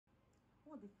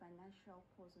the financial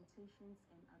consultations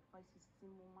and advices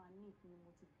Mama need me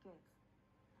to get.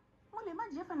 Mo lè má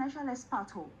jẹ́ financial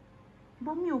expert o,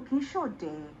 but mi ò kì í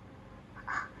ṣọ̀dẹ̀.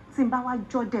 Tí n bá wá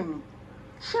jọ́dẹ̀ ni,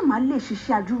 ṣé màá lè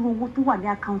ṣiṣẹ́ àdúró owó tó wà ní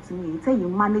àkáǹtì mi èyí tẹ́yìn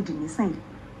manage nísìnyí?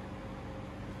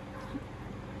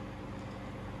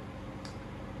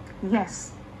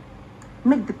 Yes,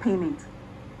 make the payment.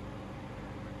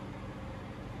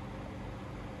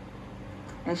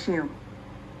 Ẹ ṣé o.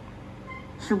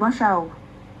 Ṣùgbọ́n ṣá o,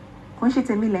 kò ń ṣe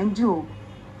tèmi lẹ́ ń dù o,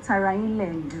 tara yín lẹ́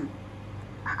ń dù.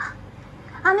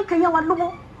 A ní kẹ́yẹ́ wa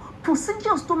lówó,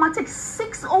 procedures tó máa take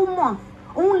 6 whole months,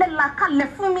 òun lẹ là kalẹ̀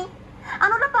fún mi.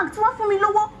 Another bank tí wọ́n fún mi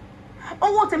lówó,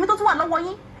 owó tèmi tó tún wà lọ́wọ́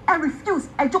yín, ẹ refuse,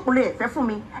 ẹ jókòó lé ẹ̀fẹ́ fún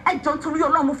mi. Ẹ jọ̀ọ́ nítorí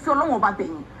Ọlọ́run mo fi Ọlọ́run ọba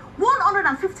bẹ̀yìn.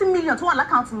 150 million tó wà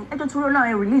lákàntì mi, ẹ jọ̀ọ́ nítorí Ọlọ́run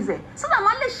ẹ release ẹ̀. So that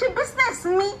màá lè ṣe business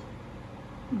mi.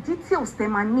 Details tẹ́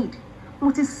máa need.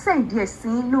 Mo ti send díẹ̀ sí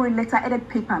lórí letter headed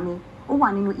paper mi. Ó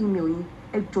wà nínú email yín.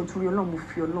 Ẹ jọ̀ọ́ nítorí Ọlọ́run mo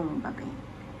fi Ọlọ́run ọba bẹ̀yìn.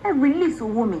 Ẹ release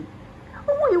owó mi.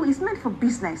 Owó yìí is meant for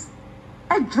business.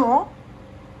 Ẹ jọ̀ọ́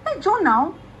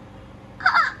now.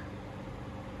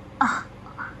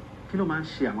 Kí ló máa ń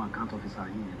ṣe àwọn account officer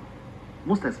yìí yẹn?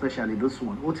 Most especially those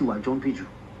one, ó ti wà jumpy jù.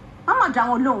 Mama dá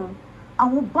wọn lóhùn.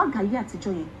 Àwọn báńkì ayé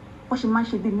àtijọ́ yẹn, wọ́n ṣe máa ń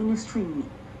ṣe bí ministry ni.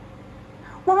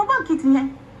 Wọ́n mọ báńkì ti yẹn.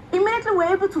 Immediately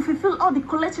we're able to fulfill all the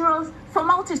collaterals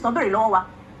formalities tó bẹ̀rẹ̀ lọ́wọ́ wa.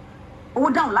 Owó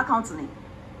dáhùn lákàntì ni.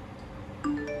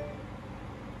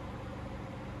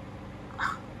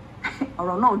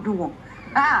 Ọ̀rọ̀ náà dùn wọ́n.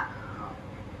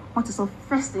 Wọ́n ti sọ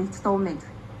first installment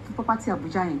fún property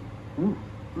Abuja yẹn.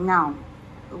 Now,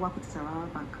 we work with the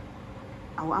bank.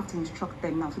 I will have to instruct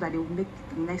them now so that they will make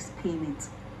the next payment.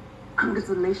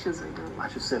 Congratulations, I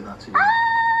should say that to you.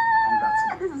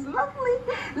 Congrats. This is lovely.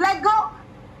 Let go.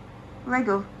 Let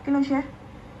go. Can you share?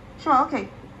 Sure, okay.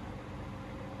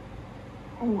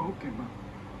 Oh, okay, ma.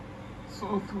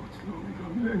 So throat,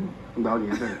 love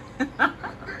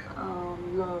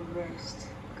rest.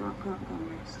 Go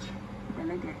rest.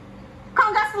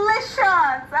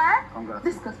 Congratulations, eh? Congrats.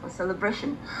 This goes for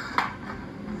celebration.